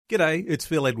G'day, it's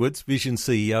Phil Edwards, Vision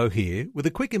CEO here, with a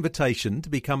quick invitation to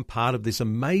become part of this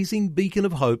amazing beacon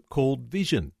of hope called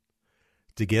Vision.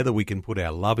 Together we can put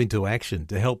our love into action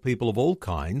to help people of all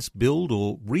kinds build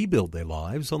or rebuild their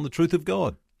lives on the truth of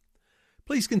God.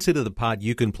 Please consider the part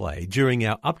you can play during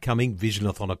our upcoming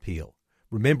Visionathon appeal,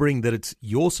 remembering that it's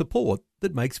your support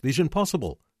that makes Vision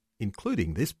possible,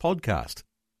 including this podcast.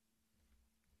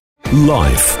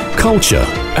 Life, culture,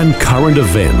 and current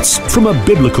events from a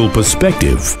biblical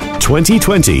perspective.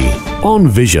 2020 on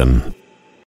Vision.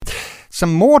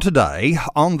 Some more today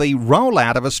on the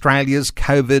rollout of Australia's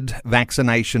COVID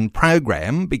vaccination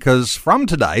program, because from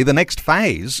today the next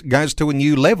phase goes to a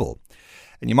new level.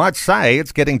 And you might say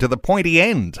it's getting to the pointy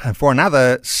end for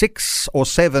another 6 or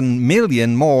 7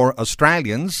 million more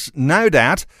Australians. No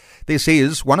doubt this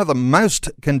is one of the most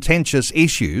contentious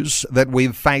issues that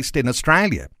we've faced in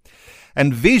Australia.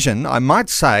 And Vision, I might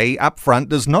say up front,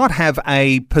 does not have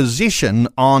a position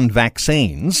on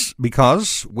vaccines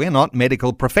because we're not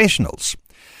medical professionals.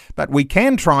 But we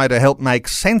can try to help make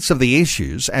sense of the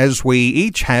issues as we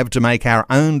each have to make our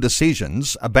own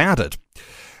decisions about it.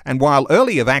 And while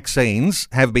earlier vaccines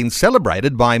have been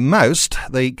celebrated by most,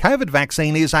 the COVID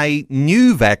vaccine is a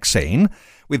new vaccine.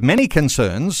 With many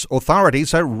concerns,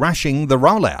 authorities are rushing the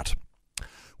rollout.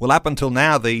 Well, up until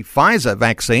now, the Pfizer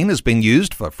vaccine has been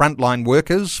used for frontline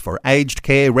workers, for aged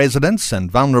care residents and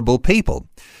vulnerable people.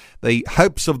 The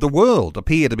hopes of the world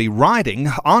appear to be riding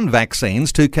on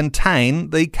vaccines to contain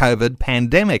the COVID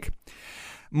pandemic.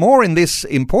 More in this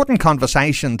important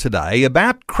conversation today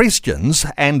about Christians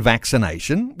and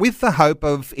vaccination, with the hope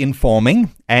of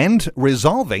informing and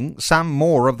resolving some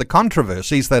more of the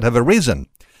controversies that have arisen.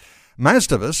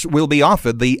 Most of us will be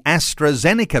offered the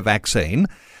AstraZeneca vaccine,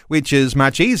 which is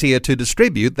much easier to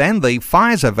distribute than the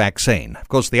Pfizer vaccine. Of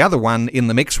course, the other one in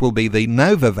the mix will be the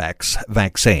Novavax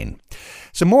vaccine.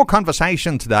 Some more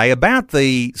conversation today about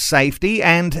the safety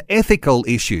and ethical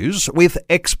issues with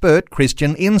expert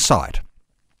Christian insight.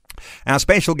 Our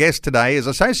special guest today is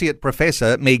Associate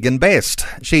Professor Megan Best.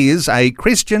 She is a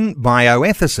Christian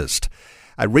bioethicist,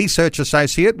 a research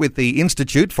associate with the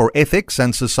Institute for Ethics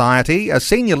and Society, a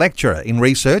senior lecturer in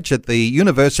research at the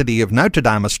University of Notre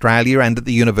Dame, Australia, and at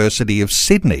the University of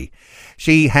Sydney.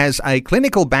 She has a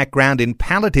clinical background in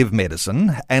palliative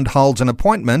medicine and holds an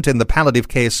appointment in the palliative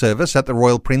care service at the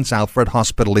Royal Prince Alfred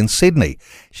Hospital in Sydney.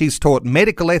 She's taught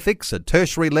medical ethics at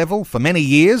tertiary level for many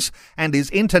years and is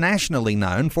internationally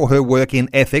known for her work in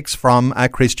ethics from a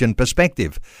Christian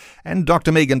perspective. And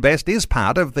Dr. Megan Best is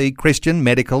part of the Christian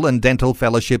Medical and Dental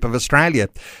Fellowship of Australia.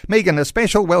 Megan, a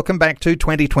special welcome back to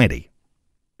 2020.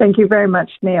 Thank you very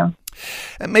much, Neil.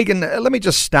 Megan, let me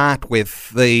just start with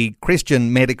the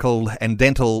Christian Medical and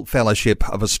Dental Fellowship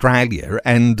of Australia.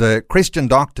 And Christian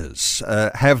doctors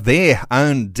have their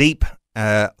own deep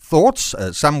thoughts.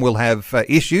 Some will have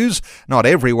issues. Not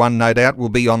everyone, no doubt, will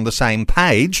be on the same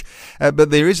page.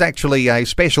 But there is actually a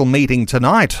special meeting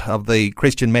tonight of the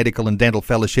Christian Medical and Dental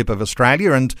Fellowship of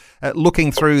Australia, and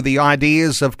looking through the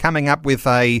ideas of coming up with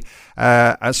a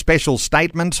special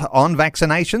statement on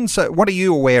vaccinations. What are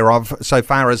you aware of so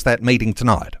far as that meeting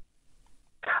tonight?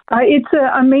 It's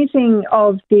a meeting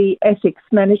of the Ethics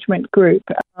Management Group,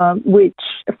 which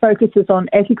focuses on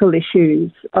ethical issues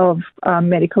of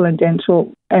medical and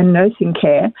dental and nursing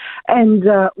care. And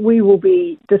we will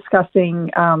be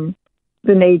discussing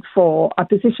the need for a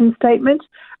position statement.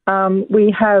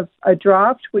 We have a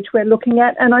draft which we're looking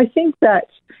at, and I think that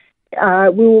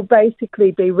we will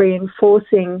basically be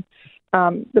reinforcing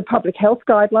the public health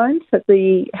guidelines that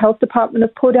the Health Department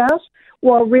have put out,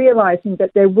 while realising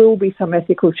that there will be some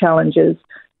ethical challenges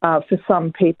for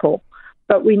some people.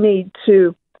 But we need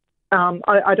to,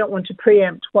 I don't want to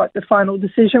preempt what the final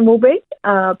decision will be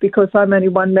because I'm only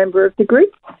one member of the group,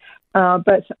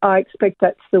 but I expect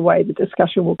that's the way the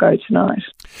discussion will go tonight.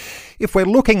 If we're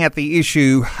looking at the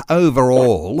issue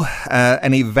overall,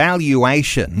 an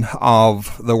evaluation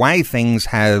of the way things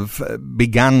have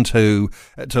begun to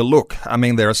look, I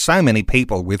mean, there are so many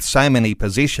people with so many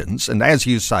positions, and as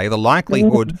you say, the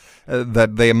likelihood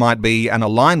that there might be an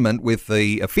alignment with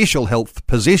the official health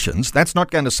positions, that's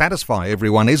not going to satisfy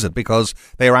everyone, is it? Because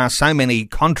there are so many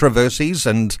controversies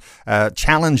and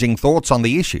challenging thoughts on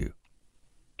the issue.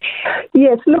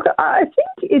 Yes, look, I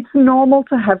think it's normal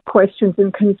to have questions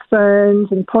and concerns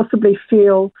and possibly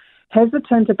feel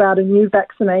hesitant about a new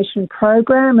vaccination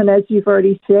program. And as you've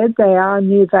already said, they are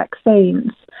new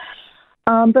vaccines.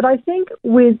 But I think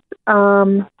with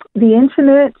the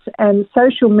internet and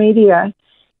social media,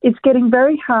 it's getting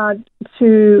very hard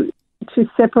to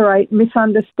separate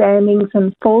misunderstandings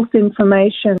and false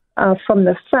information from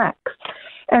the facts.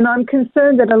 And I'm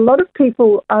concerned that a lot of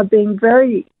people are being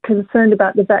very concerned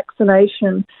about the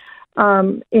vaccination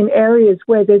in areas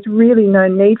where there's really no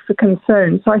need for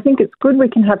concern. So I think it's good we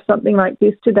can have something like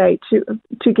this today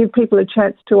to give people a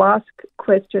chance to ask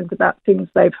questions about things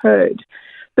they've heard.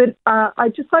 But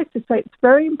I'd just like to say it's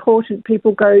very important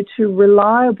people go to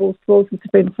reliable sources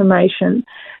of information,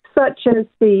 such as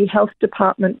the health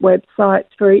department websites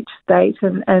for each state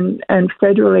and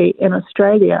federally in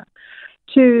Australia,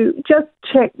 to just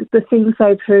check the things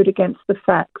they've heard against the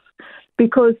facts,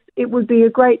 because it would be a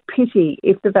great pity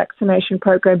if the vaccination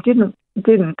program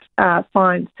didn't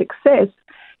find success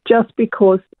just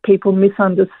because people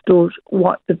misunderstood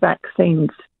what the vaccines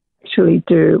actually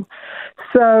do.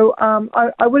 So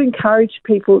I would encourage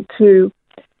people to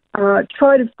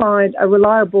try to find a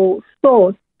reliable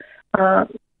source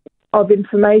of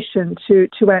information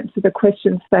to answer the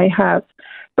questions they have.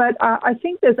 But I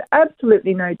think there's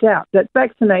absolutely no doubt that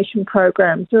vaccination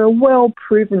programs are a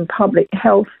well-proven public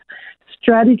health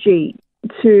strategy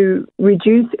to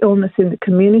reduce illness in the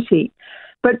community.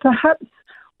 But perhaps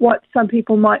what some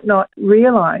people might not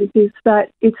realise is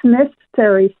that it's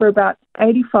necessary for about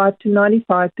 85 to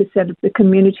 95% of the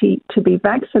community to be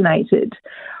vaccinated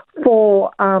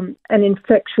for an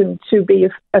infection to be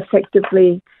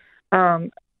effectively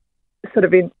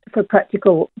for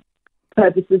practical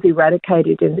purposes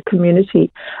eradicated in the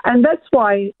community. And that's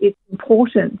why it's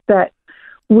important that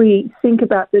we think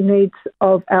about the needs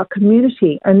of our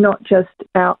community and not just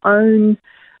our own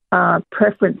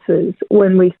preferences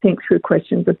when we think through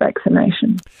questions of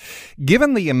vaccination.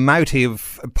 Given the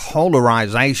emotive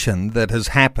polarisation that has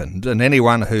happened, and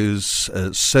anyone who's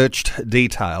searched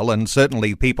detail, and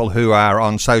certainly people who are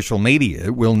on social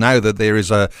media will know that there is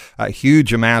a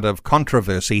huge amount of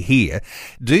controversy here,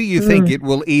 do you think it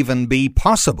will even be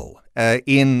possible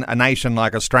in a nation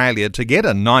like Australia to get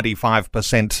a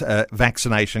 95%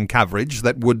 vaccination coverage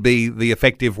that would be the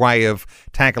effective way of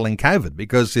tackling COVID?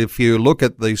 Because if you look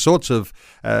at the sorts of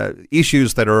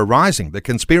issues that are arising, the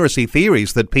conspiracy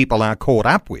theories that people are caught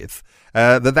up with,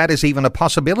 that is even a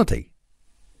possibility.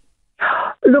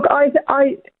 Look,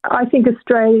 I think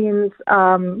Australians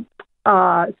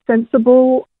are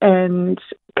sensible and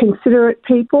considerate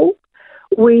people.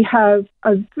 We have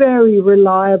a very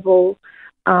reliable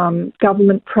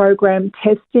government program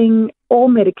testing all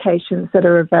medications that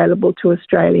are available to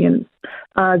Australians.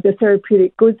 The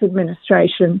Therapeutic Goods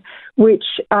Administration, which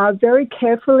very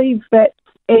carefully vets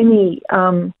any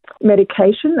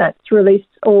medication that's released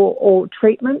or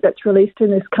treatment that's released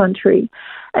in this country.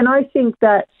 And I think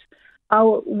that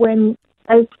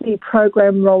as the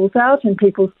program rolls out and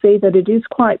people see that it is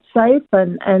quite safe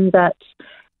and that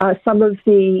some of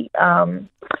the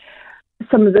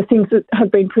things that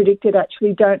have been predicted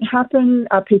actually don't happen,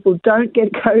 people don't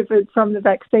get COVID from the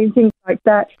vaccine, things like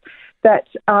that,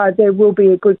 there will be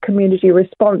a good community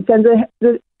response. And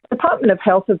the Department of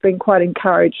Health have been quite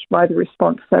encouraged by the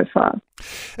response so far.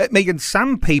 Megan,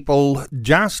 some people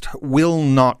just will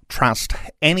not trust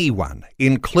anyone,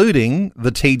 including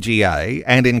the TGA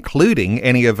and including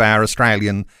any of our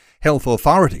Australian health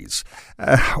authorities.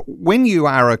 When you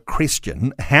are a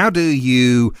Christian, how do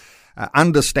you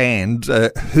understand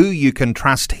who you can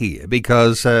trust here?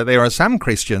 Because there are some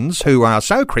Christians who are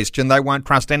so Christian they won't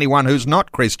trust anyone who's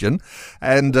not Christian,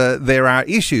 and there are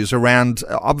issues around,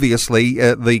 obviously,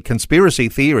 the conspiracy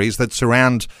theories that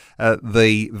surround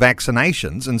the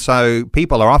vaccinations, and so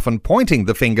people are often pointing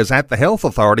the fingers at the health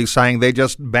authorities, saying they're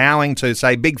just bowing to,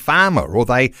 say, Big Pharma, or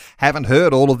they haven't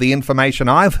heard all of the information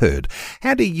I've heard.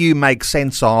 How do you make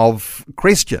sense of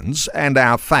Christians and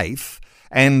our faith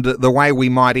and the way we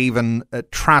might even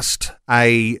trust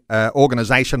a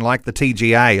organisation like the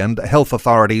TGA and health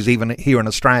authorities even here in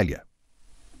Australia?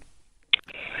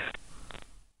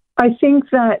 I think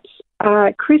that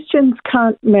Christians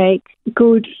can't make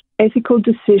good ethical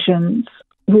decisions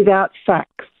without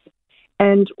facts.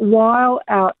 And while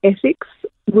our ethics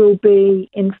will be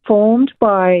informed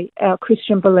by our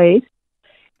Christian beliefs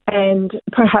and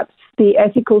perhaps the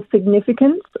ethical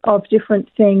significance of different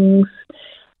things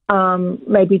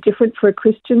may be different for a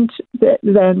Christian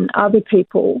than other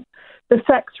people, the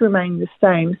facts remain the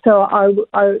same. So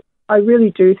I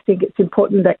really do think it's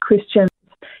important that Christians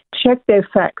check their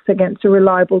facts against a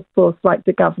reliable source like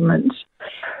the government.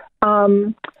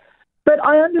 But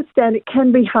I understand it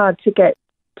can be hard to get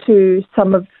to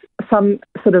some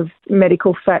sort of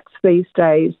medical facts these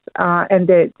days, and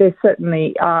there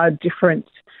certainly are different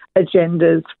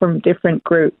agendas from different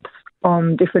groups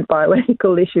on different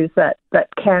bioethical issues that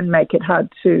can make it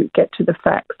hard to get to the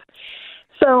facts.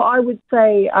 So I would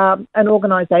say an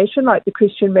organisation like the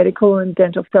Christian Medical and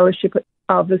Dental Fellowship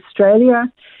of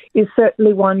Australia is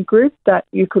certainly one group that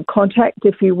you could contact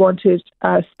if you wanted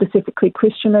specifically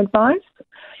Christian advice.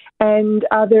 And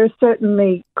there are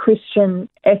certainly Christian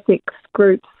ethics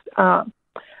groups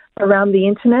around the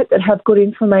internet that have good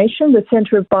information. The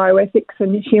Centre of Bioethics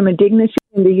and Human Dignity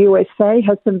in the USA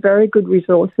has some very good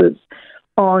resources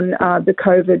on the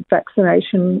COVID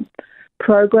vaccination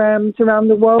programs around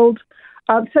the world.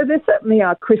 So there certainly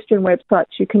are Christian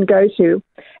websites you can go to.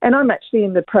 And I'm actually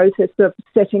in the process of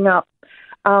setting up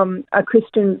a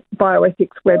Christian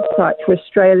bioethics website for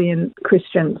Australian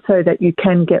Christians so that you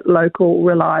can get local,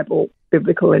 reliable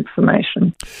biblical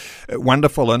information.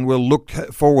 Wonderful, and we'll look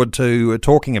forward to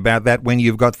talking about that when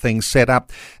you've got things set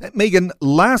up. Megan,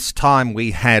 last time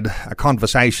we had a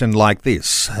conversation like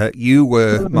this, you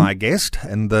were my guest,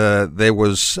 and there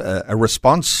was a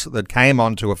response that came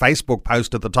onto a Facebook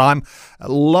post at the time.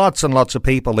 Lots and lots of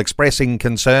people expressing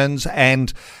concerns,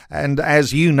 and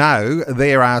as you know,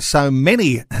 there are so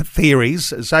many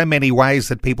theories, so many ways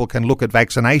that people can look at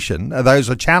vaccination. Those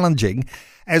are challenging.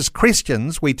 As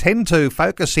Christians, we tend to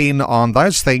focus in on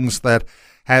those things that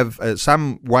have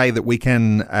some way that we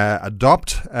can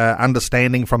adopt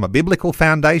understanding from a biblical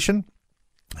foundation.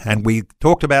 And we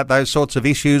talked about those sorts of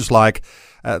issues like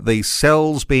the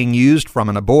cells being used from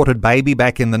an aborted baby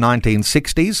back in the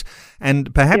 1960s.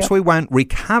 And perhaps we won't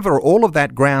recover all of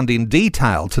that ground in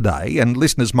detail today, and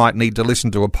listeners might need to listen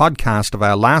to a podcast of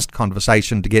our last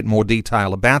conversation to get more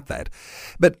detail about that.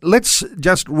 But let's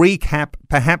just recap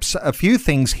perhaps a few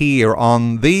things here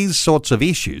on these sorts of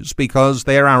issues, because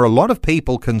there are a lot of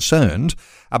people concerned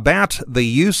about the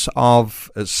use of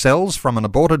cells from an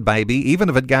aborted baby, even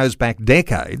if it goes back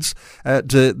decades,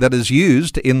 that is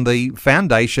used in the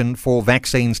foundation for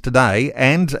vaccines today,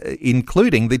 and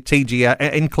including the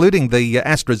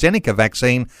AstraZeneca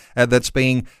vaccine that's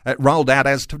being rolled out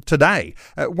as today.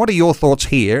 What are your thoughts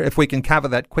here, if we can cover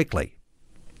that quickly?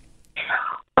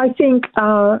 I think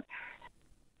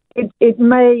it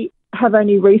may have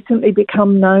only recently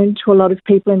become known to a lot of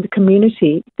people in the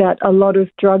community that a lot of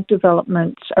drug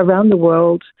development around the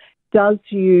world does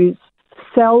use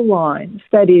cell lines,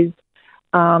 that is,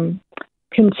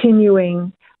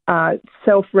 continuing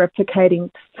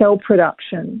self-replicating cell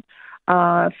production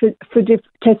for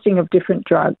testing of different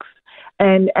drugs.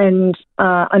 And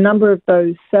a number of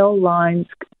those cell lines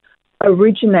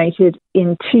originated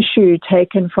in tissue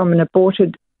taken from an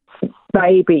aborted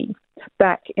baby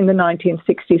back in the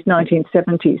 1960s,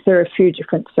 1970s. There are a few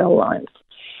different cell lines.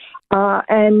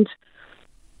 And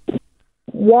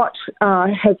what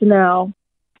has now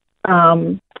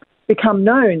become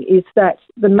known is that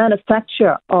the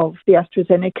manufacture of the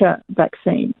AstraZeneca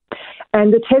vaccine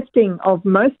and the testing of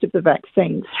most of the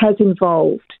vaccines has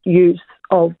involved use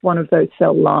of one of those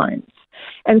cell lines.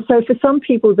 And so for some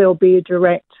people, there'll be a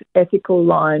direct ethical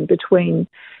line between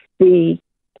the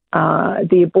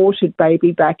aborted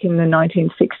baby back in the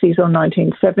 1960s or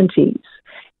 1970s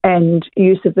and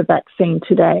use of the vaccine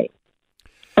today.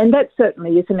 And that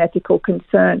certainly is an ethical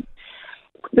concern.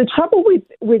 The trouble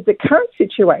with the current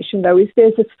situation, though, is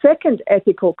there's a second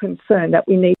ethical concern that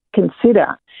we need to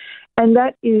consider, and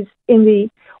that is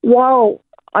while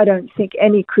I don't think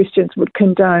any Christians would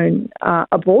condone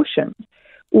abortion,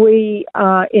 we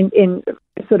in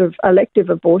sort of elective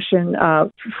abortion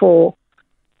for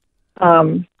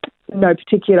no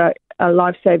particular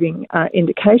life-saving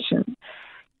indication.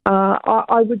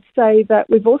 I would say that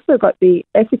we've also got the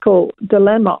ethical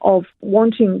dilemma of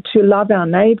wanting to love our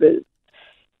neighbours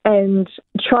and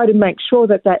try to make sure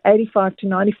that 85 to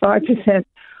 95%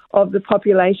 of the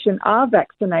population are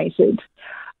vaccinated.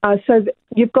 So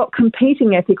you've got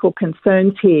competing ethical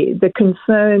concerns here. The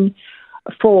concern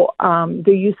for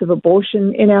the use of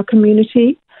abortion in our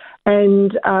community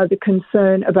and the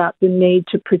concern about the need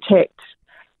to protect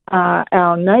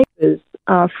our neighbours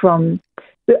from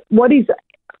what is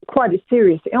quite a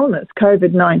serious illness,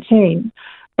 COVID-19,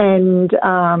 and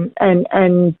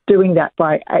doing that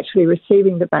by actually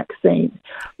receiving the vaccine.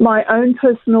 My own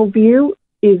personal view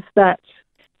is that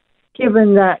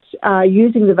given that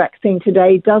using the vaccine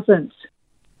today doesn't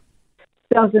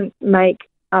make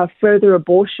further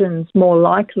abortions more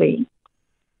likely,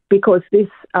 because this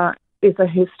is a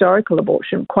historical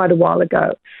abortion quite a while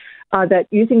ago, that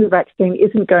using the vaccine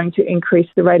isn't going to increase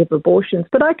the rate of abortions.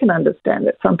 But I can understand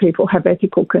that some people have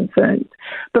ethical concerns.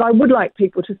 But I would like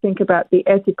people to think about the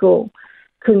ethical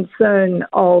concern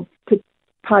of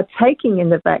partaking in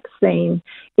the vaccine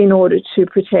in order to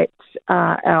protect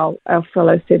our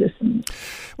fellow citizens.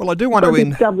 Well, I do want So to...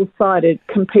 it's double-sided,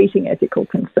 competing ethical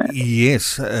concerns.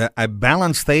 Yes, a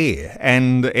balance there,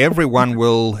 and everyone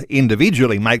will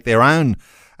individually make their own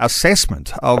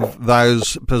assessment of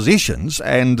those positions,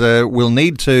 and will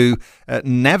need to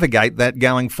navigate that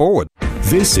going forward.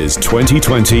 This is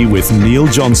 2020 with Neil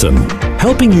Johnson,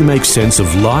 helping you make sense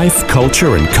of life,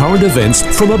 culture and current events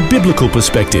from a biblical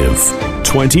perspective.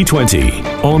 2020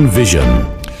 on Vision.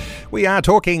 We are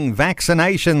talking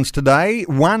vaccinations today.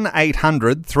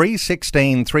 1-800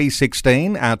 316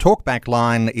 316. Our talkback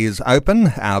line is open.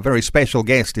 Our very special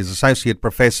guest is Associate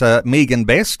Professor Megan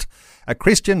Best, a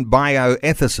Christian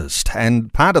bioethicist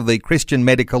and part of the Christian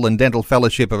Medical and Dental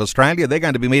Fellowship of Australia. They're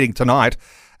going to be meeting tonight,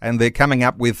 and they're coming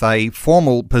up with a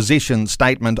formal position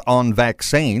statement on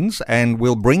vaccines, and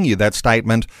we'll bring you that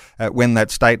statement when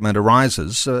that statement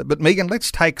arises. But Megan,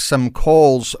 let's take some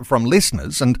calls from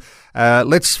listeners, and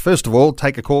let's first of all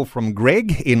take a call from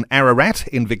Greg in Ararat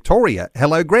in Victoria.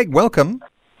 Hello, Greg. Welcome.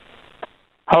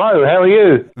 Hello, how are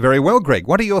you? Very well, Greg.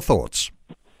 What are your thoughts?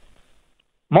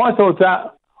 My thoughts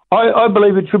are, I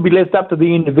believe it should be left up to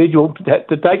the individual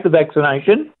to take the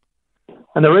vaccination.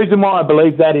 And the reason why I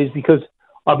believe that is because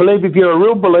I believe if you're a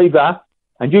real believer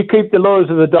and you keep the laws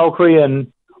of adultery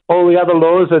and all the other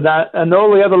laws and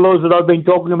all the other laws that I've been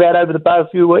talking about over the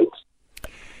past few weeks,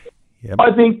 Yep.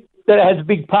 I think that has a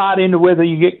big part into whether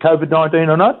you get COVID-19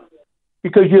 or not,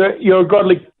 because your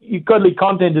godly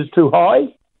content is too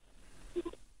high.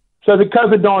 So the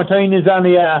COVID-19 is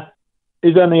only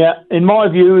in my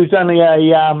view, is only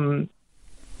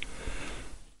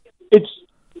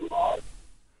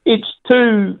it's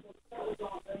too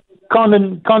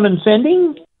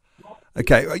condescending.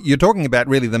 Okay, you're talking about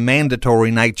really the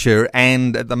mandatory nature,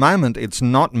 and at the moment it's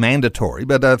not mandatory,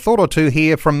 but a thought or two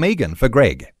here from Megan for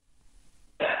Greg.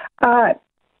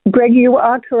 Greg, you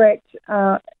are correct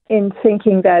in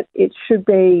thinking that it should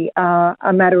be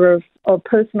a matter of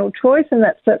personal choice, and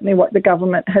that's certainly what the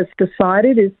government has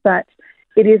decided, is that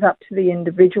it is up to the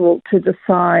individual to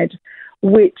decide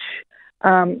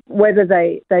whether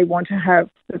they want to have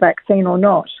the vaccine or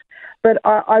not. But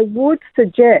I would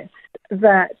suggest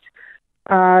that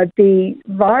the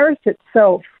virus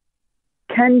itself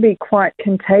can be quite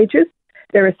contagious.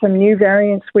 There are some new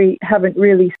variants we haven't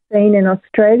really seen in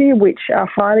Australia which are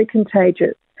highly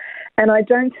contagious. And I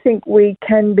don't think we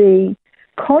can be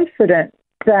confident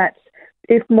that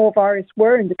if more virus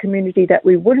were in the community that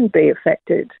we wouldn't be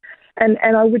affected. And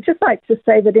I would just like to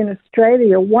say that in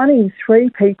Australia, 1 in 3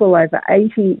 people over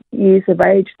 80 years of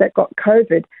age that got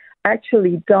COVID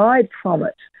actually died from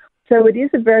it. So it is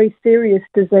a very serious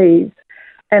disease,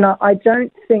 and I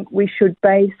don't think we should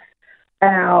base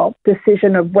our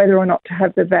decision of whether or not to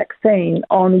have the vaccine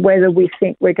on whether we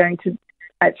think we're going to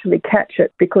actually catch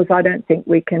it, because I don't think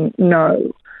we can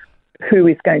know who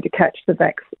is going to catch the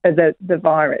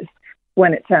virus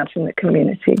when it's out in the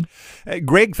community.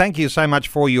 Greg, thank you so much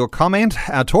for your comment.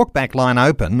 Our talkback line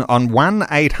open on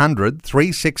 1-800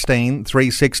 316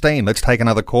 316. Let's take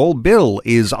another call. Bill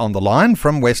is on the line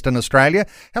from Western Australia.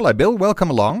 Hello, Bill.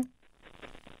 Welcome along.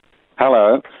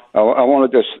 Hello. I want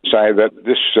to just say that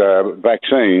this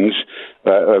vaccines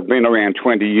have been around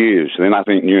 20 years. They're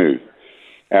nothing new.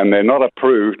 And they're not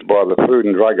approved by the Food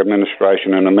and Drug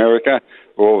Administration in America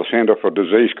or the Centre for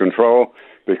Disease Control,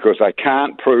 because they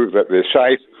can't prove that they're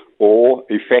safe or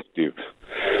effective.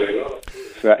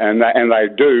 And they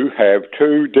do have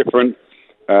 2 different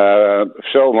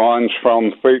cell lines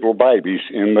from fetal babies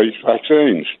in these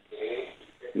vaccines,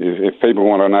 if people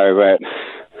want to know that.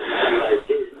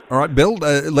 All right, Bill,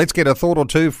 let's get a thought or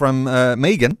two from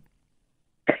Megan.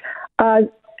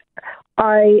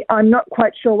 I'm not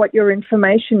quite sure what your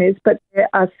information is, but there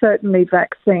are certainly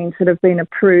vaccines that have been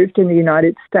approved in the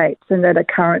United States and that are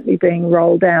currently being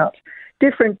rolled out.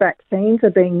 Different vaccines are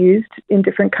being used in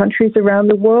different countries around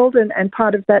the world, and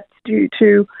part of that's due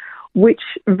to which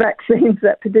vaccines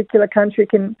that particular country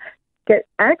can get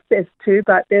access to,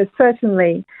 but there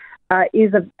certainly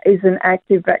is an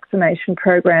active vaccination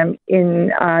program in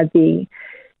the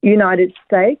United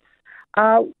States.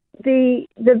 The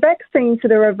vaccines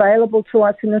that are available to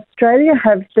us in Australia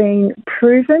have been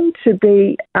proven to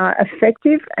be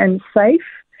effective and safe.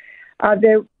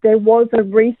 There was a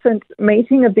recent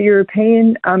meeting of the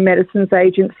European Medicines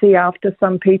Agency after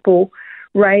some people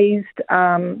raised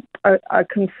a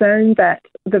concern that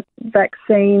the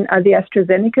vaccine, the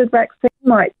AstraZeneca vaccine,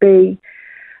 might be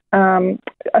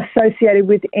associated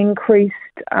with increased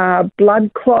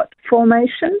blood clot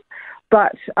formation.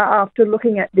 But after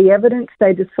looking at the evidence,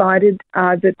 they decided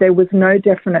that there was no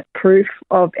definite proof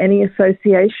of any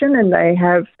association, and they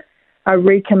have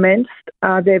recommenced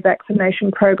their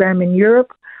vaccination program in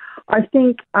Europe. I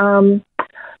think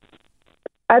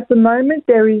at the moment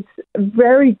there is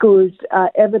very good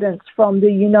evidence from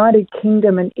the United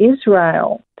Kingdom and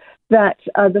Israel that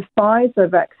the Pfizer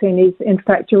vaccine is in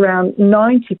fact around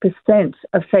 90%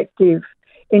 effective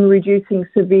in reducing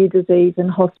severe disease and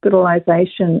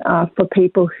hospitalisation for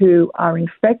people who are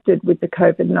infected with the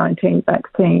COVID-19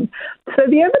 vaccine. So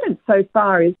the evidence so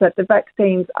far is that the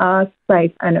vaccines are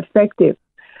safe and effective,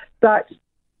 but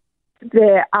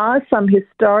there are some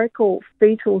historical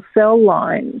fetal cell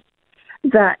lines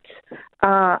that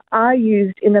are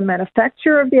used in the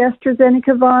manufacture of the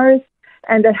AstraZeneca virus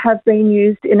and that have been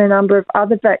used in a number of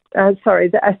other the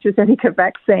AstraZeneca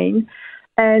vaccine,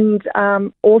 and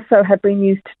also have been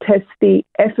used to test the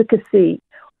efficacy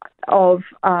of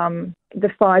the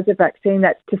Pfizer vaccine.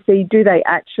 That's to see, do they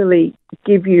actually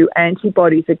give you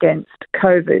antibodies against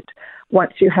COVID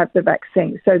once you have the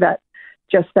vaccine? So that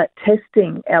just that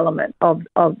testing element of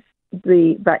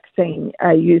the vaccine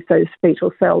use those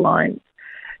fetal cell lines.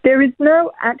 There is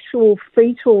no actual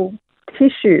fetal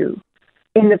tissue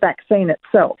in the vaccine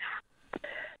itself.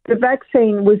 The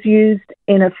vaccine was used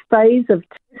in a phase of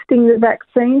testing the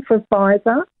vaccine for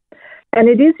Pfizer, and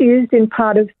it is used in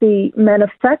part of the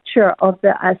manufacture of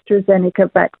the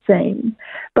AstraZeneca vaccine,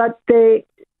 but there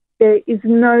is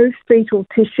no fetal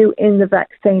tissue in the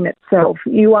vaccine itself.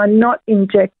 You are not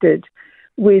injected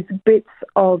with bits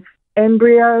of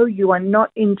embryo. You are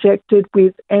not injected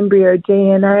with embryo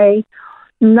DNA.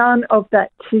 None of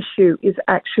that tissue is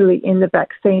actually in the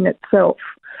vaccine itself.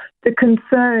 The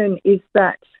concern is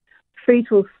that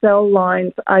fetal cell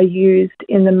lines are used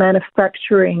in the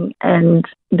manufacturing and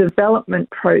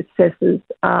development processes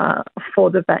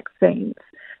for the vaccines,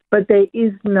 but there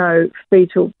is no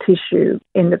fetal tissue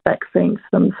in the vaccines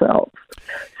themselves.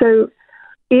 So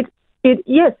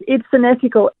yes, it's an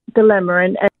ethical dilemma,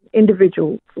 and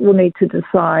individuals will need to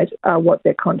decide what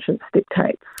their conscience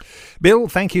dictates. Bill,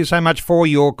 thank you so much for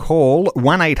your call.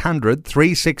 1-800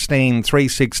 316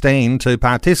 316 to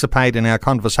participate in our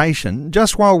conversation.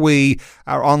 Just while we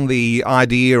are on the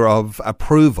idea of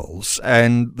approvals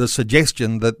and the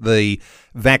suggestion that the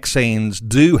vaccines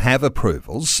do have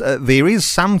approvals, there is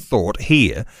some thought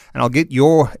here, and I'll get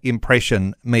your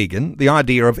impression, Megan, the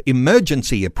idea of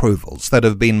emergency approvals that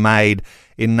have been made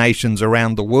in nations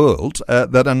around the world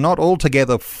that are not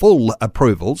altogether full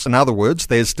approvals. In other words,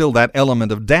 there's still that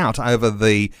element of doubt over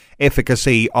the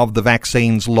efficacy of the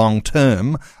vaccines long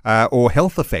term or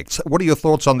health effects. What are your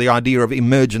thoughts on the idea of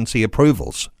emergency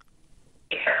approvals?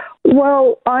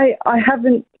 Well, I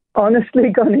haven't honestly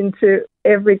gone into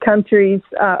every country's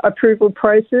approval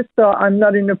process, so I'm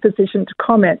not in a position to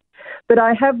comment. But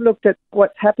I have looked at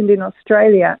what's happened in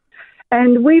Australia.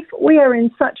 And we are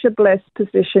in such a blessed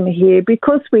position here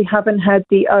because we haven't had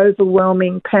the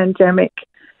overwhelming pandemic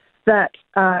that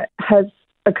has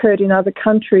occurred in other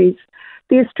countries.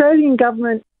 The Australian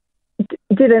government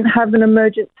didn't have an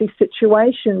emergency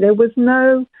situation. There was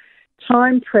no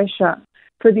time pressure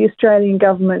for the Australian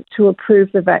government to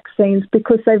approve the vaccines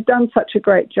because they've done such a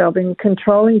great job in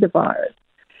controlling the virus.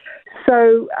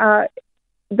 So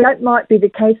that might be the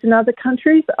case in other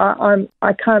countries.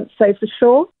 I can't say for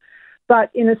sure. But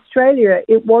in Australia,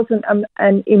 it wasn't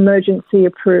an emergency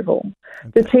approval.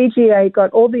 Okay. The TGA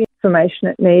got all the information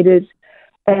it needed,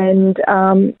 and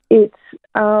it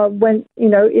went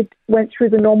through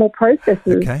the normal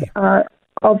processes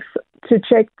to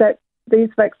check that these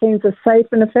vaccines are safe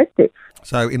and effective.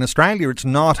 So in Australia, it's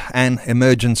not an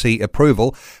emergency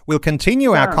approval. We'll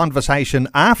continue our conversation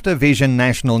after Vision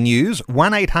National News.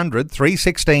 1-800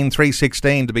 316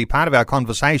 316 to be part of our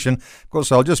conversation. Of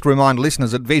course, I'll just remind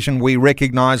listeners at Vision, we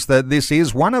recognise that this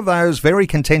is one of those very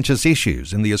contentious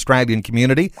issues in the Australian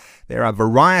community. There are a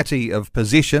variety of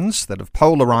positions that have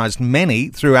polarised many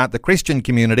throughout the Christian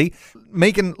community.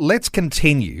 Megan, let's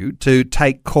continue to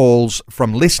take calls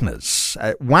from listeners.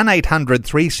 1-800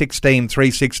 316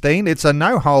 316. It's a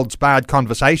no-holds-barred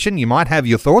conversation. You might have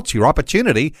your thoughts, your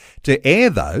opportunity to air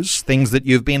those things that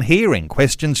you've been hearing,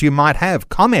 questions you might have,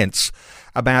 comments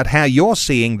about how you're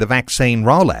seeing the vaccine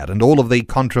rollout and all of the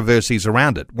controversies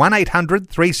around it. 1-800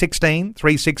 316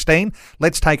 316.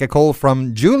 Let's take a call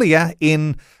from Julia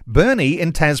in Burnie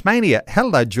in Tasmania.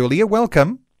 Hello, Julia.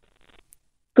 Welcome.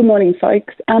 Good morning,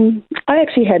 folks. I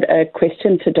actually had a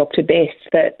question for Dr. Bess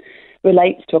that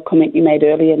relates to a comment you made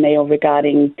earlier, Neil,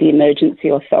 regarding the emergency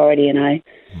authority, and I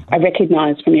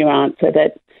recognise from your answer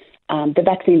that the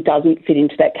vaccine doesn't fit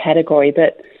into that category,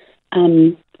 but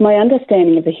my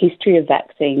understanding of the history of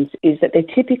vaccines is that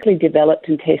they're typically developed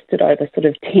and tested over sort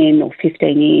of 10 or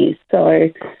 15 years. So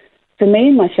for me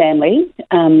and my family,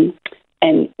 and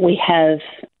we have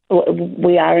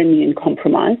we are immune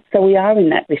compromised, so we are in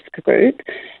that risk group.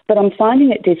 But I'm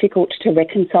finding it difficult to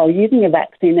reconcile using a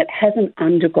vaccine that hasn't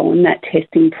undergone that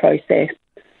testing process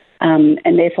and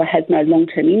therefore has no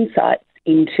long-term insights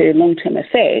into long-term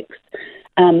effects,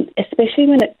 especially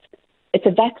when it's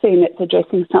a vaccine that's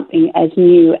addressing something as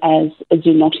new as a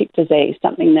zoonotic disease,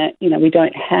 something that, we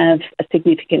don't have a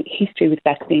significant history with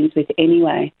vaccines with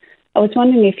anyway. I was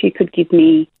wondering if you could give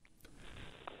me,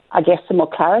 some more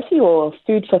clarity or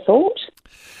food for thought.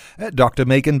 Dr.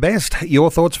 Megan Best, your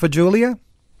thoughts for Julia?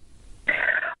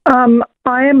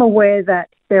 I am aware that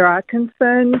there are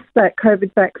concerns that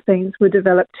COVID vaccines were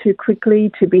developed too quickly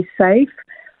to be safe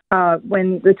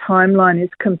when the timeline is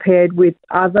compared with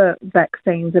other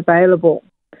vaccines available.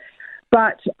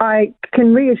 But I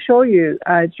can reassure you,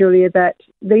 Julia, that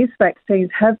these vaccines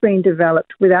have been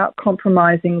developed without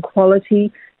compromising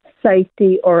quality,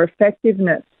 safety or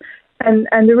effectiveness.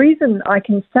 And the reason I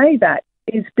can say that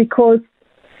is because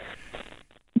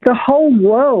the whole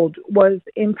world was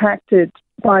impacted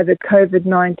by the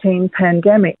COVID-19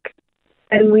 pandemic.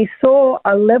 And we saw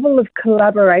a level of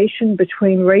collaboration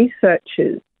between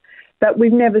researchers that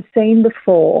we've never seen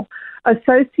before,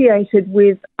 associated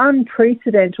with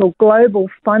unprecedented global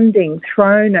funding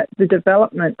thrown at the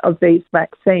development of these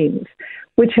vaccines,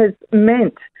 which has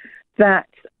meant that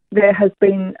there has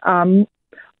been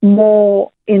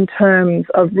more in terms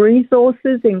of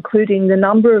resources, including the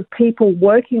number of people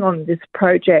working on this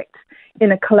project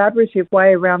in a collaborative way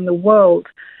around the world,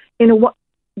 in a way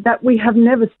that we have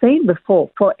never seen before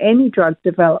for any drug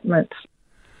development.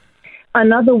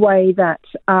 Another way that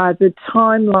the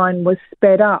timeline was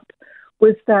sped up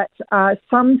was that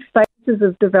some phases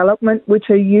of development, which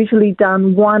are usually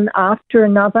done one after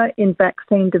another in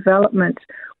vaccine development,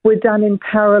 were done in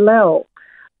parallel,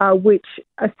 all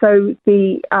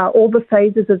the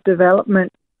phases of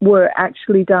development were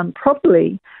actually done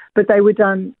properly, but they were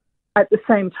done at the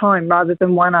same time rather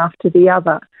than one after the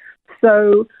other.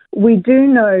 So we do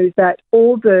know that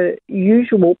all the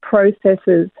usual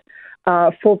processes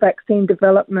for vaccine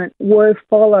development were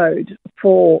followed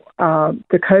for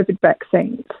the COVID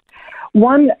vaccines.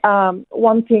 One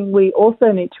thing we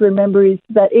also need to remember is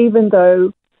that even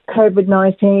though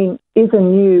COVID-19 is a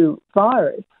new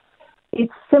virus,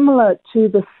 it's similar to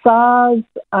the SARS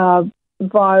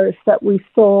virus that we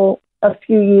saw a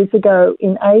few years ago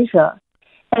in Asia.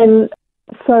 And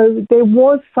so there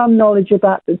was some knowledge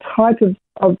about the type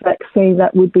of vaccine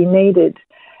that would be needed.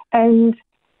 And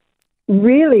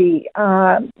really,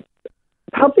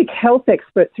 public health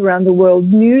experts around the world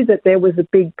knew that there was a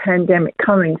big pandemic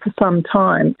coming for some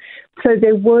time. So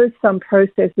there were some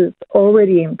processes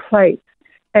already in place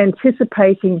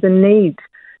anticipating the need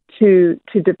to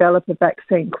develop a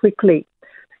vaccine quickly.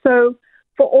 So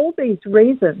for all these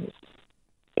reasons,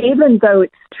 even though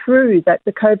it's true that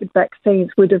the COVID vaccines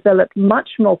were developed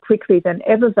much more quickly than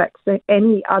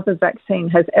any other vaccine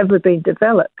has ever been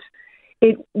developed,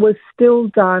 it was still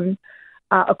done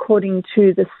according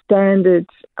to the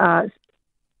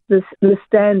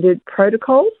standard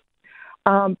protocols.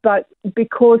 But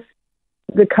because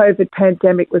the COVID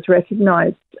pandemic was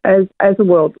recognised as a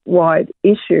worldwide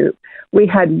issue, we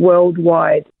had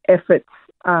worldwide efforts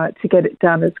to get it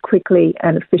done as quickly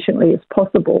and efficiently as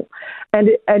possible.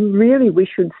 And really we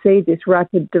should see this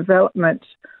rapid development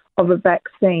of a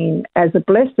vaccine as a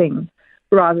blessing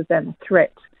rather than a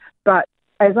threat. But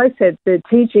as I said, the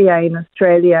TGA in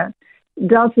Australia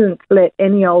doesn't let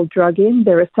any old drug in.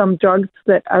 There are some drugs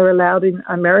that are allowed in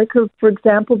America, for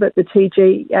example, that the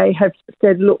TGA have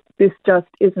said, look, this just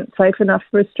isn't safe enough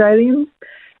for Australians.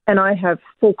 And I have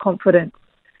full confidence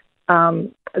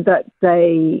that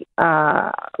they,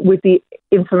 with the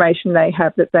information they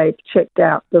have, that they've checked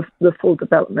out the full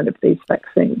development of these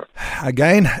vaccines.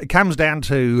 Again, it comes down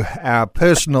to our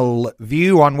personal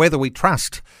view on whether we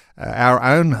trust our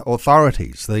own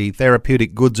authorities, the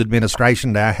Therapeutic Goods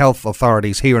Administration, our health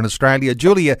authorities here in Australia.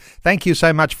 Julia, thank you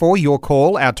so much for your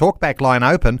call. Our talkback line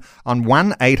open on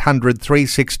 1-800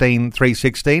 316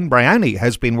 316. Bryony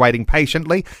has been waiting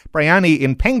patiently. Bryony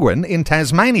in Penguin in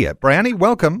Tasmania. Bryony,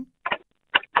 welcome.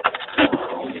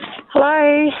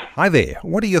 Hello. Hi there.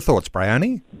 What are your thoughts,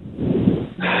 Bryony?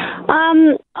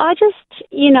 I just,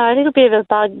 a little bit of a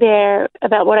bugbear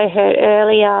about what I heard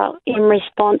earlier in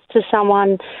response to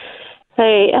someone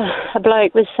a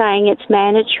bloke was saying it's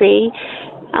mandatory,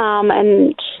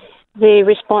 and the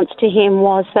response to him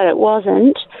was that it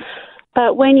wasn't.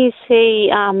 But when you see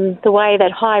the way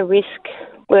that high-risk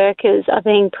workers are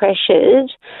being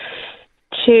pressured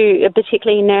to,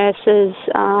 particularly nurses,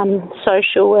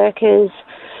 social workers,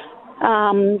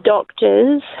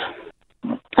 doctors,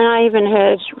 and I even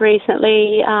heard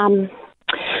recently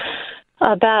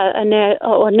about a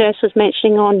nurse was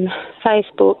mentioning on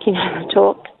Facebook, the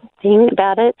talk thing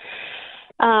about it,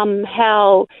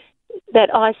 how that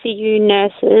ICU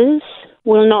nurses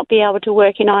will not be able to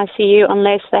work in ICU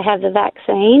unless they have the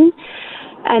vaccine,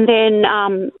 and then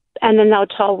they were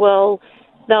told, well,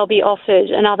 they'll be offered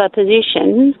another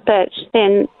position, but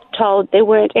then told there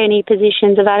weren't any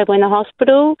positions available in the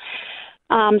hospital.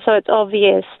 So it's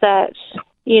obvious that,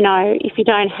 if you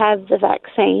don't have the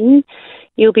vaccine,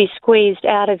 you'll be squeezed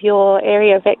out of your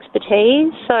area of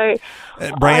expertise. So,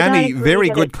 Bryony, very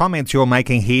good comments you're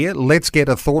making here. Let's get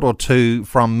a thought or two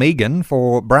from Megan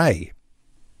for Bray.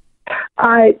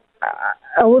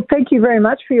 Well, thank you very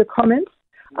much for your comments.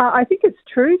 I think it's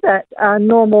true that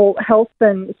normal health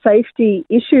and safety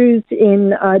issues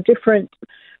in different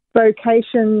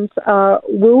vocations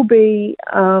will be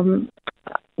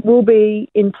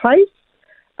in place.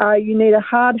 You need a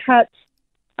hard hat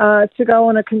to go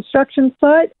on a construction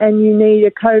site, and you need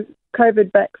a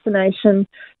COVID vaccination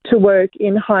to work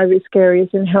in high-risk areas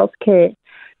in healthcare.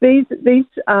 These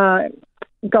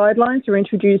guidelines are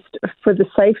introduced for the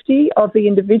safety of the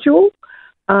individual,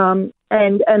 and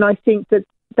I think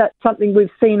that's something we've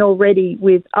seen already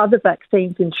with other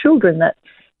vaccines in children, that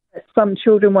some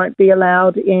children won't be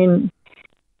allowed in,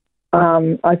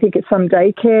 I think it's some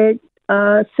daycare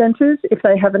centres if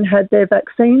they haven't had their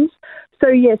vaccines. So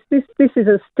yes, this is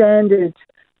a standard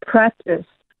practice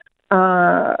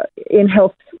in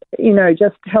health,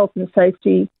 just health and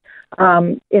safety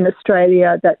in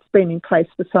Australia that's been in place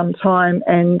for some time,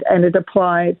 and it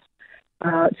applies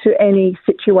to any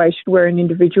situation where an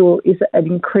individual is at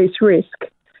increased risk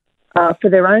for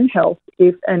their own health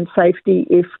and safety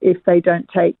if they don't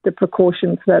take the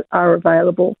precautions that are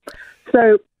available.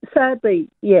 So sadly,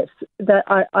 yes, that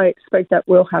I expect that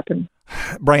will happen.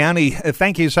 Bryony,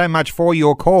 thank you so much for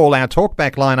your call. Our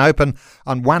talkback line open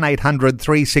on 1800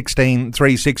 316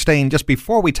 316. Just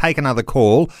before we take another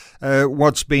call,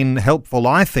 what's been helpful,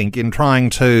 I think, in trying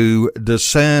to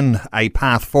discern a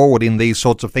path forward in these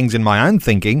sorts of things in my own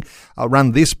thinking, I'll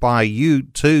run this by you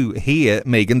too here,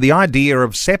 Megan. The idea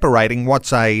of separating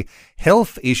what's a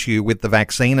health issue with the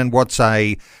vaccine and what's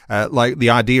like the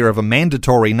idea of a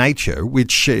mandatory nature,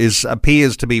 which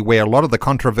appears to be where a lot of the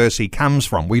controversy comes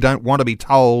from. We don't want to be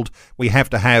told we have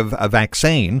to have a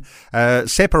vaccine.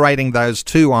 Separating those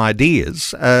two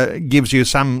ideas gives you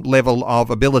some level of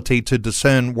ability to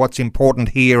discern what's important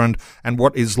here and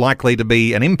what is likely to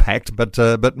be an impact, but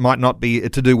might not be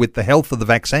to do with the health of the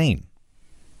vaccine.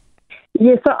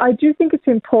 Yes, I do think it's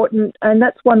important, and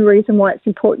that's one reason why it's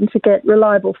important to get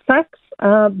reliable facts,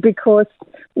 because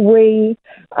there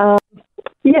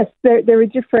are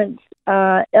different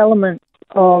elements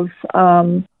of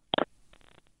the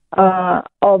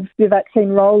vaccine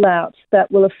rollout that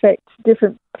will affect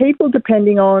different people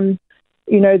depending on,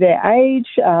 their age,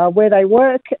 where they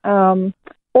work.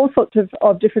 All sorts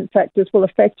of different factors will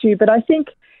affect you. But I think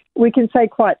we can say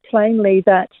quite plainly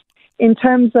that in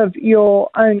terms of your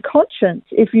own conscience,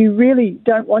 if you really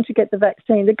don't want to get the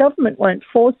vaccine, the government won't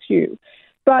force you.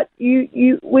 But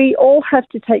we all have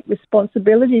to take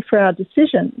responsibility for our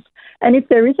decisions. And if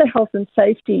there is a health and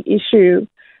safety issue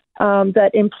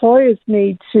that employers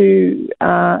need to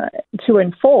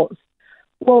enforce,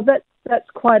 well, that's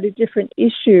quite a different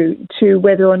issue to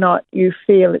whether or not you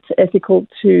feel it's ethical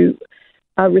to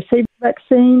receive the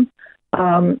vaccine.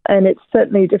 And it's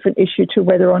certainly a different issue to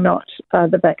whether or not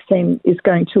the vaccine is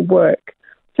going to work.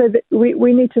 So that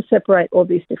we need to separate all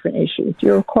these different issues.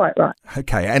 You're quite right.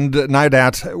 Okay, and no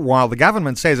doubt, while the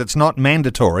government says it's not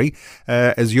mandatory,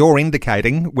 as you're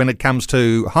indicating, when it comes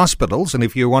to hospitals, and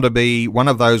if you want to be one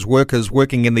of those workers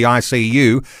working in the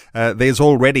ICU, there's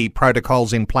already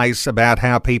protocols in place about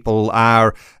how people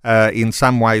are, in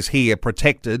some ways here,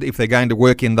 protected if they're going to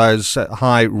work in those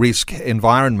high-risk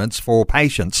environments for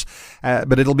patients.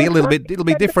 But it'll be it'll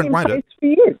be different, won't it?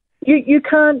 You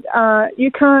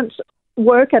can't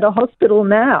work at a hospital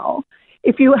now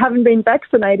if you haven't been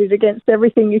vaccinated against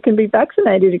everything you can be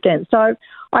vaccinated against. So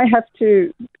I have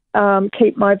to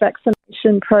keep my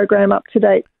vaccination program up to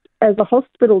date as a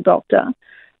hospital doctor.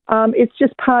 It's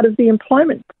just part of the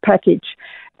employment package,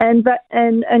 and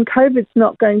COVID's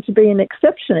not going to be an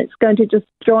exception. It's going to just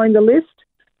join the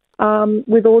list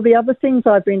with all the other things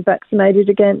I've been vaccinated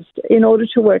against in order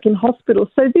to work in hospitals.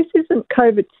 So this isn't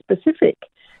COVID specific.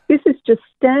 This is just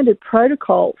standard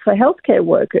protocol for healthcare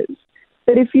workers,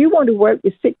 that if you want to work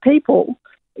with sick people,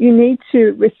 you need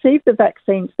to receive the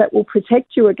vaccines that will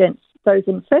protect you against those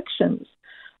infections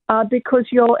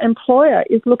because your employer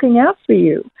is looking out for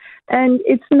you. And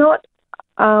it's not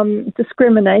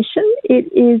discrimination,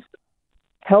 it is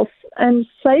health and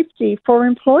safety for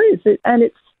employers. And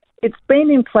it's been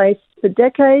in place for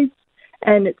decades,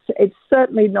 and it's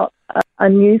certainly not a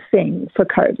new thing for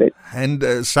COVID.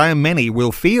 And so many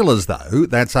will feel as though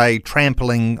that's a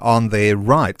trampling on their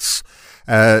rights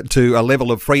to a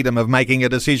level of freedom of making a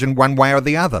decision one way or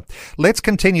the other. Let's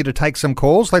continue to take some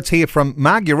calls. Let's hear from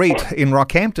Marguerite in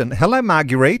Rockhampton. Hello,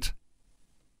 Marguerite.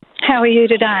 How are you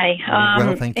today?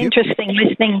 Well, thank you. Interesting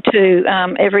listening to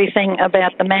everything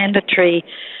about the mandatory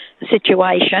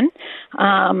situation.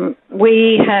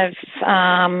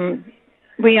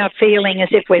 We are feeling as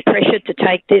if we're pressured to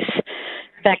take this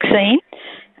vaccine,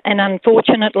 and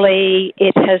unfortunately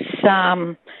it has,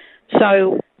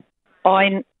 so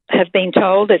I have been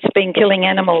told it's been killing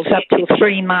animals up to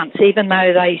 3 months, even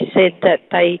though they said that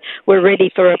they were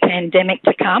ready for a pandemic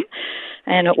to come,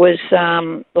 and it was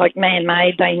like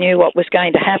man-made. They knew what was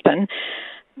going to happen.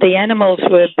 The animals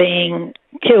were being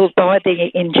killed by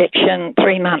the injection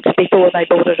 3 months before they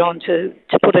brought it on to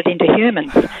put it into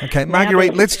humans. Okay,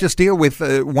 Marguerite, let's just deal with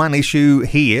one issue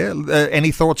here.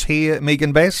 Any thoughts here,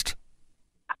 Megan Best?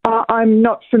 I'm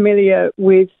not familiar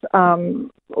with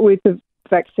the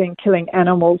vaccine killing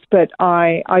animals, but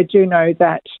I do know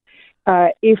that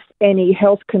if any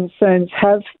health concerns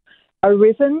have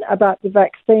arisen about the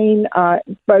vaccine,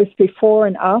 both before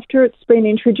and after it's been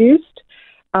introduced,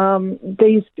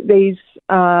 these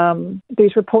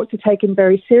reports are taken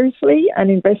very seriously and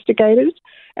investigated,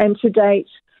 and to date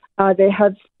there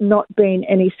have not been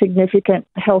any significant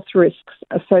health risks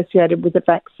associated with the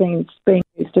vaccines being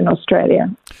used in Australia.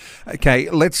 Okay,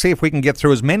 let's see if we can get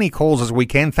through as many calls as we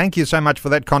can. Thank you so much for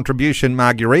that contribution,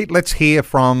 Marguerite. Let's hear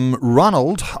from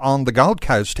Ronald on the Gold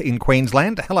Coast in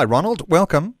Queensland. Hello, Ronald.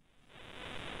 Welcome.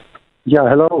 Yeah,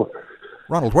 hello.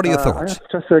 Ronald, what are your thoughts?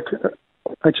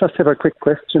 I just have a quick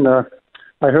question. I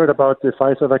heard about the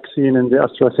Pfizer vaccine and the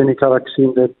AstraZeneca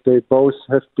vaccine, that they both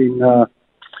have been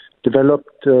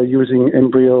developed using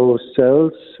embryo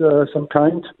cells, some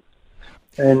kind.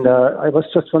 And I was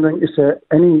just wondering, is there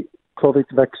any COVID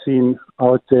vaccine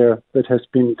out there that has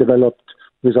been developed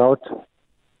without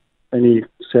any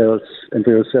cells,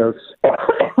 embryo cells?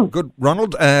 Good.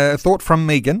 Ronald, thought from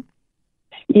Megan?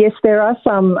 Yes, there are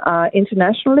some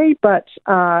internationally, but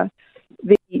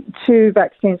the two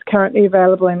vaccines currently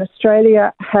available in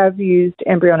Australia have used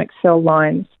embryonic cell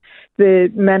lines. The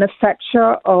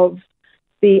manufacture of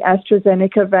the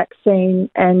AstraZeneca vaccine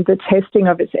and the testing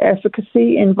of its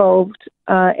efficacy involved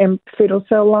fetal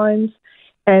cell lines,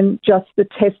 and just the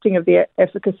testing of the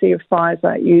efficacy of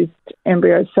Pfizer used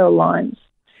embryo cell lines.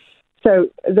 So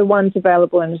the ones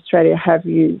available in Australia have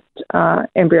used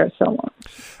embryo cell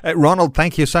lines. Ronald,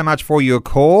 thank you so much for your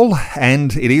call.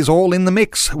 And it is all in the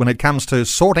mix when it comes to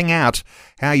sorting out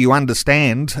how you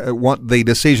understand what the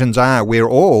decisions are we're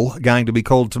all going to be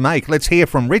called to make. Let's hear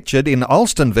from Richard in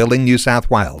Alstonville in New South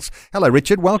Wales. Hello,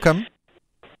 Richard. Welcome.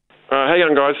 How you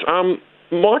going, guys?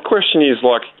 My question is,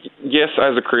 yes,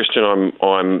 as a Christian,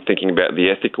 I'm thinking about the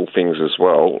ethical things as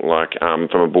well,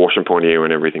 from abortion point of view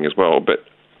and everything as well. But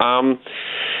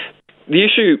the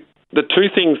issue, the two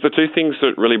things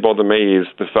that really bother me is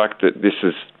the fact that this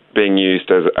is being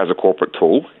used as a corporate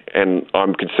tool, and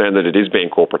I'm concerned that it is being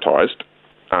corporatized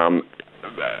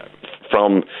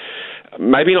from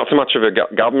maybe not so much of a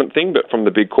government thing, but from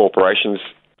the big corporations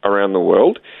around the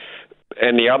world.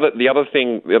 And the other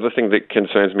thing that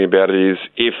concerns me about it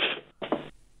is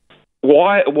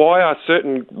why are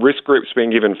certain risk groups being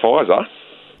given Pfizer?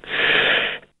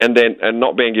 And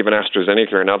not being given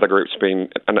AstraZeneca, and other groups being,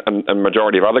 and a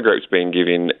majority of other groups being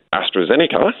given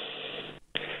AstraZeneca.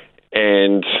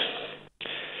 And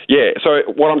yeah, so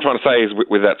what I'm trying to say is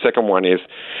with that second one is,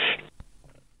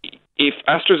 if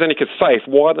AstraZeneca is safe,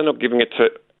 why are they not giving it to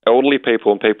elderly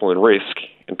people and people in risk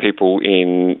and people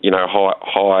in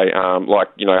high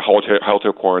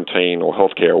hotel quarantine or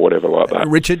healthcare or whatever like that?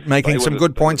 Richard, making some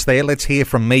good points there. Let's hear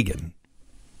from Megan.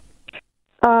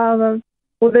 Well,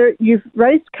 you've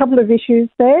raised a couple of issues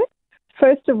there.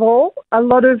 First of all, a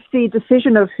lot of the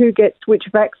decision of who gets which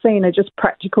vaccine are just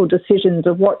practical decisions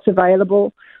of what's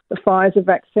available. The Pfizer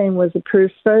vaccine was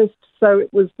approved first, so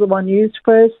it was the one used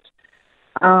first.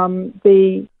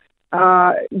 The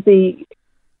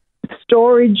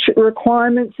storage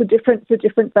requirements are different for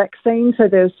different vaccines, so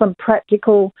there's some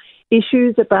practical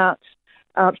issues about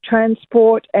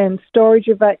transport and storage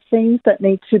of vaccines that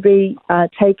need to be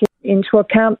taken into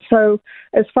account. So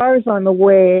as far as I'm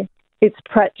aware, it's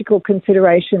practical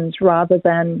considerations rather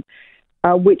than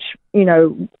the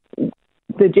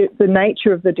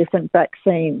nature of the different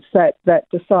vaccines that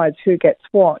decides who gets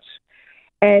what.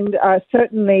 And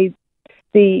certainly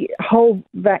the whole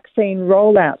vaccine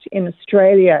rollout in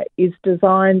Australia is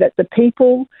designed that the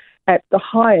people at the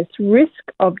highest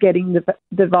risk of getting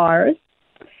the virus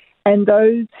and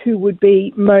those who would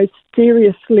be most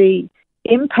seriously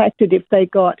impacted if they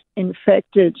got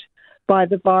infected by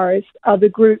the virus are the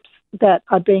groups that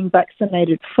are being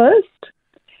vaccinated first.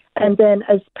 And then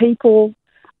as people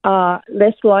are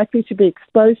less likely to be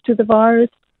exposed to the virus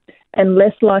and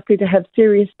less likely to have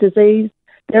serious disease,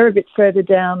 they're a bit further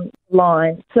down the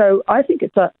line. So I think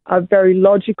it's a very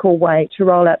logical way to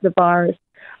roll out the virus.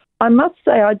 I must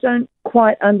say I don't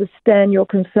quite understand your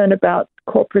concern about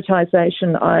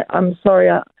corporatisation. I'm sorry,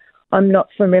 I'm not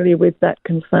familiar with that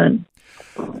concern.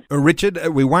 Richard,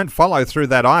 we won't follow through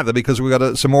that either because we've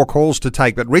got some more calls to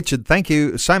take. But Richard, thank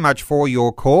you so much for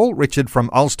your call. Richard from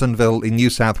Alstonville in New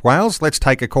South Wales. Let's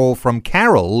take a call from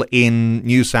Carol in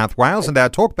New South Wales, and our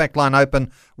talkback line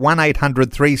open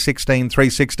 1800 316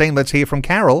 316. Let's hear from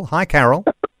Carol. Hi, Carol.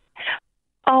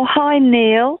 Oh, hi,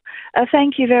 Neil.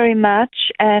 Thank you very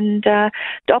much. And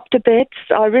Dr. Betts,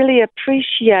 I really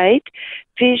appreciate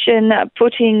Vision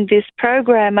putting this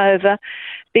program over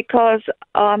because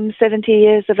I'm 70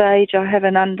 years of age. I have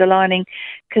an underlying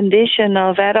condition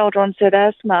of adult onset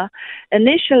asthma.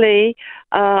 Initially,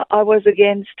 I was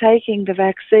against taking the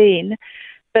vaccine,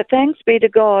 but thanks be to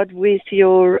God with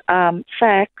your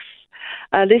facts,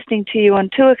 listening to you on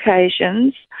 2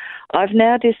 occasions, I've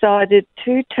now decided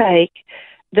to take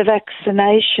the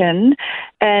vaccination,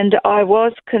 and I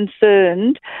was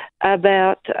concerned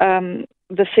about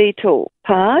the fetal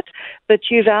part, but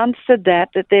you've answered that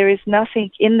there is nothing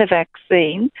in the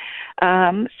vaccine,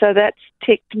 so that's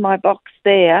ticked my box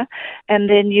there. And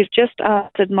then you've just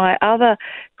answered my other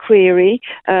query.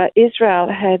 Israel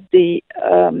had the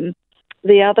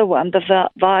other one, the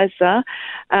Pfizer,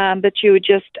 but you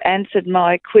just answered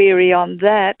my query on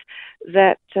that,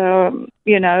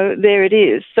 there it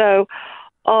is. So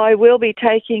I will be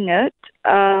taking it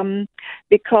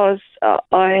because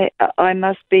I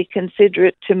must be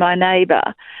considerate to my neighbour.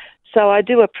 So I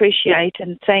do appreciate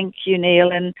and thank you,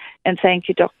 Neil, and thank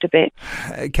you, Dr. Betts.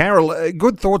 Carol,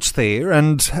 good thoughts there.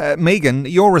 And Megan,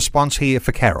 your response here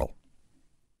for Carol.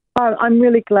 I'm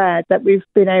really glad that we've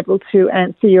been able to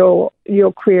answer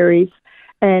your queries,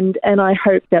 and I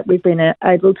hope that we've been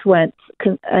able to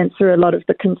answer a lot of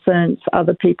the concerns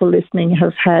other people listening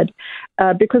have had.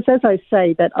 Because as I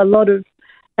say, that a lot of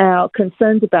our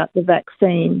concerns about the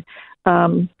vaccine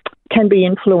can be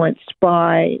influenced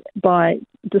by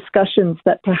discussions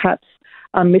that perhaps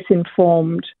are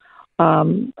misinformed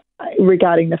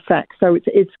regarding the facts. So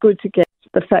it's good to get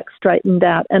the facts straightened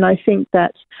out, and I think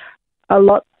that a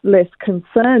lot less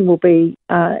concern will be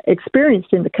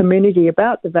experienced in the community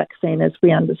about the vaccine as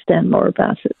we understand more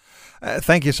about it.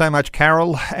 Thank you so much,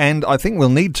 Carol. And I think we'll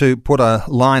need to put a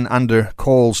line under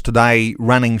calls today,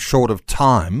 running short of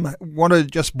time. I want to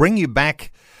just bring you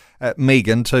back,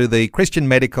 Megan, to the Christian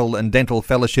Medical and Dental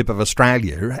Fellowship of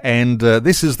Australia. And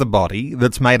this is the body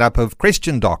that's made up of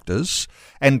Christian doctors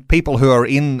and people who are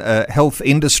in health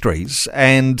industries,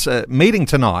 and meeting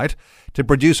tonight to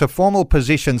produce a formal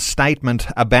position statement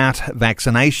about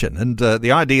vaccination. And the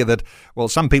idea that, well,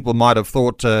 some people might have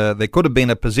thought there could have been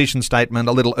a position statement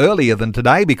a little earlier than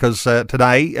today, because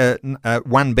today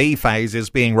 1B phase is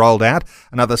being rolled out,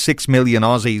 another 6 million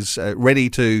Aussies ready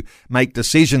to make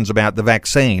decisions about the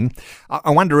vaccine.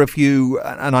 I wonder if you,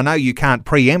 and I know you can't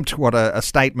preempt what a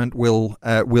statement will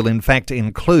in fact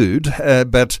include,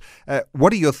 but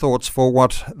what are your thoughts for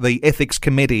what the Ethics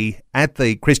Committee at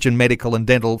the Christian Medical and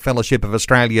Dental Fellowship of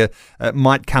Australia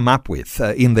might come up with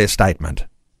in their statement?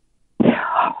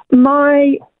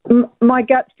 My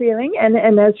gut feeling,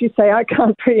 and as you say, I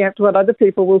can't preempt what other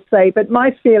people will say, but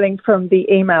my feeling from the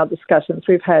email discussions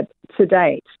we've had to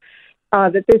date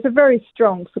are that there's a very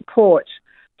strong support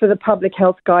for the public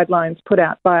health guidelines put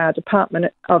out by our Department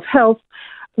of Health,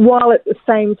 while at the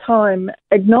same time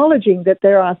acknowledging that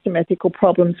there are some ethical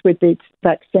problems with these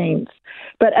vaccines.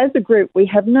 But as a group, we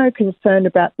have no concern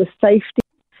about the safety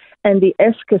and the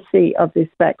efficacy of this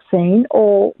vaccine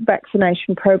or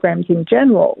vaccination programs in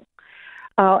general.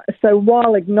 So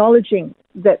while acknowledging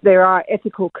that there are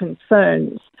ethical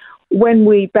concerns, when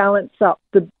we balance up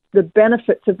the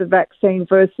benefits of the vaccine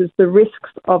versus the risks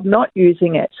of not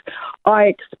using it, I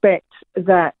expect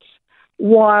that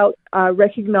while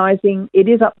recognising it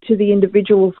is up to the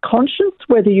individual's conscience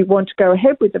whether you want to go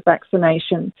ahead with the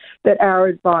vaccination, that our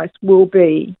advice will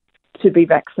be to be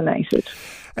vaccinated,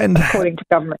 and according to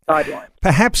government guidelines.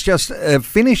 Perhaps just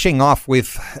finishing off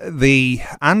with the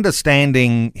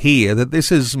understanding here that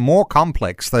this is more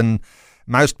complex than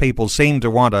most people seem to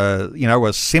want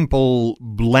a simple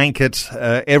blanket,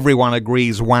 everyone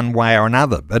agrees one way or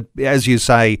another. But as you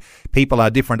say, people are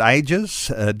different ages,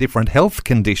 different health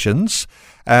conditions.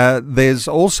 There's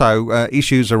also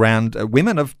issues around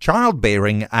women of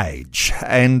childbearing age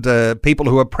and people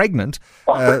who are pregnant,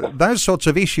 those sorts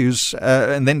of issues,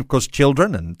 and then, of course,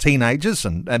 children and teenagers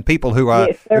and people who are...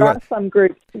 Yes, there are some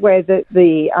groups where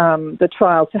the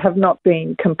trials have not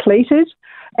been completed,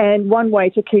 and one way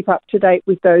to keep up to date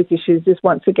with those issues is,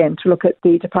 once again, to look at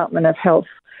the Department of Health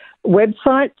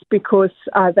websites, because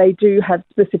they do have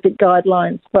specific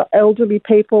guidelines for elderly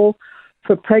people,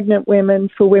 for pregnant women,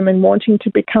 for women wanting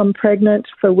to become pregnant,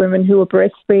 for women who are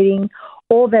breastfeeding.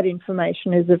 All that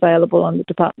information is available on the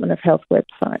Department of Health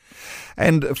website.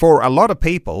 And for a lot of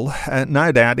people,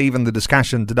 no doubt even the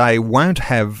discussion today won't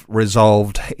have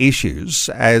resolved issues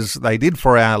as they did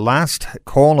for our last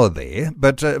caller there.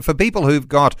 But for people who've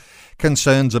got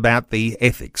concerns about the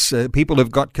ethics, people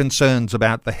who've got concerns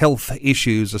about the health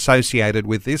issues associated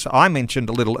with this, I mentioned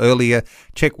a little earlier,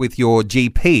 check with your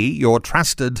GP, your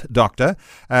trusted doctor,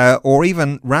 or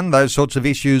even run those sorts of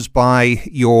issues by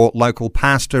your local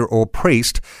pastor or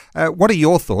priest. What are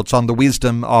your thoughts on the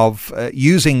wisdom of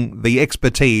using the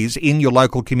expertise in your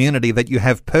local community that you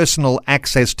have personal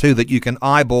access to, that you can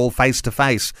eyeball face to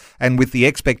face, and with the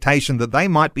expectation that they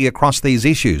might be across these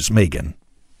issues, Megan?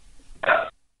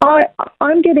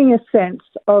 I'm getting a sense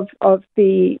of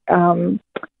the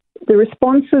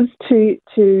responses to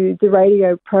the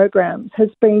radio programs has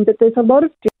been that there's a lot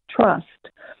of distrust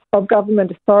of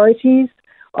government authorities,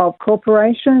 of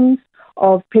corporations,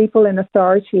 of people in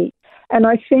authority. And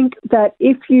I think that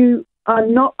if you are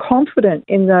not confident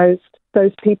in those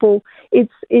people, it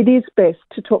is best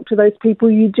to talk to those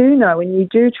people you do know and you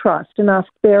do trust and ask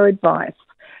their advice.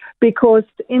 Because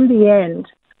in the end,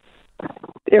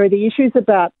 there are the issues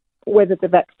about whether the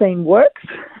vaccine works,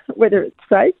 whether it's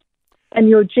safe, and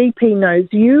your GP knows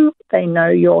you, they know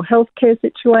your healthcare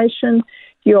situation,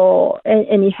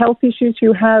 any health issues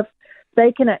you have.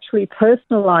 They can actually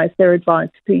personalise their advice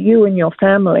for you and your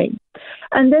family.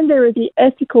 And then there are the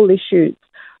ethical issues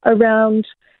around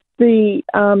the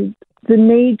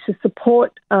need to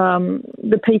support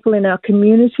the people in our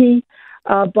community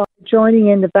by joining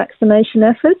in the vaccination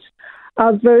effort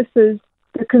versus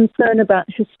the concern about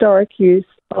historic use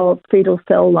of fetal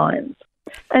cell lines.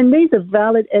 And these are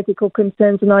valid ethical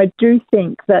concerns, and I do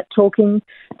think that talking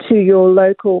to your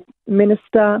local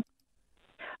minister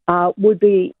would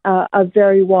be a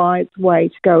very wise way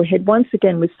to go ahead, once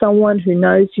again, with someone who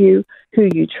knows you, who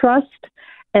you trust,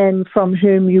 and from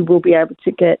whom you will be able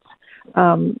to get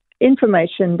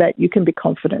information that you can be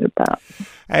confident about.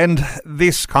 And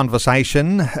this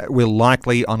conversation will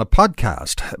likely on a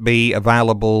podcast be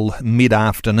available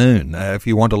mid-afternoon if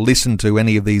you want to listen to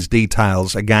any of these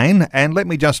details again. And let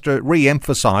me just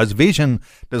re-emphasise, Vision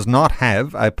does not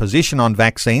have a position on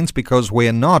vaccines because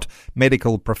we're not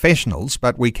medical professionals,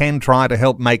 but we can try to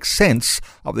help make sense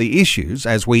of the issues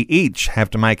as we each have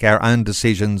to make our own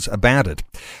decisions about it.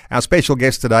 Our special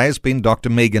guest today has been Dr.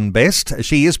 Megan Best.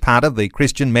 She is part of the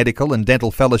Christian Medical and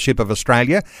Dental Fellowship of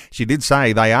Australia. She did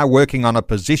say they are working on a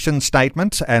position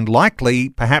statement, and likely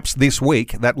perhaps this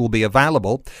week that will be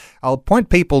available. I'll point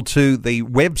people to the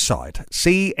website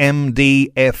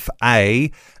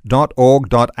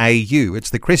cmdfa.org.au. It's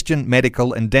the Christian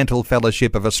Medical and Dental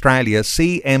Fellowship of Australia,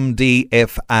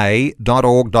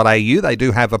 cmdfa.org.au. They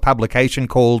do have a publication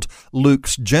called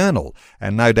Luke's Journal,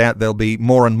 and no doubt there'll be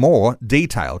more and more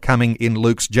detail coming in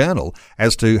Luke's Journal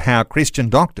as to how Christian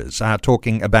doctors are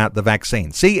talking about the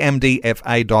vaccine.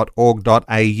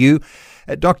 cmdfa.org.au.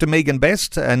 Dr. Megan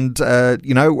Best, and,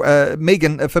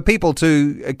 Megan, for people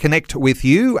to connect with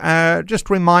you, just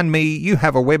remind me, you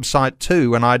have a website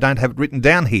too, and I don't have it written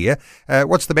down here.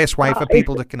 What's the best way for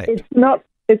people to connect?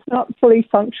 It's not fully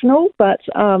functional, but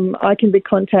I can be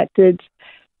contacted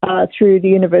through the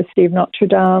University of Notre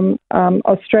Dame,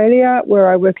 Australia, where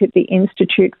I work at the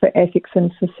Institute for Ethics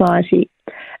and Society,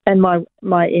 and my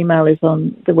email is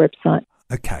on the website.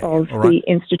 Of the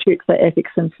Institute for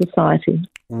Ethics and Society.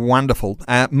 Wonderful.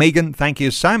 Megan, thank you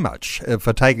so much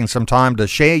for taking some time to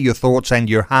share your thoughts and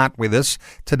your heart with us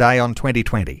today on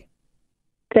 2020.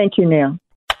 Thank you, Neil.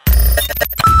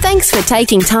 Thanks for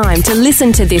taking time to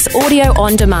listen to this audio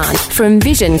on demand from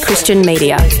Vision Christian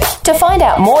Media. To find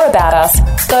out more about us,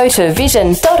 go to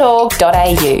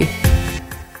vision.org.au.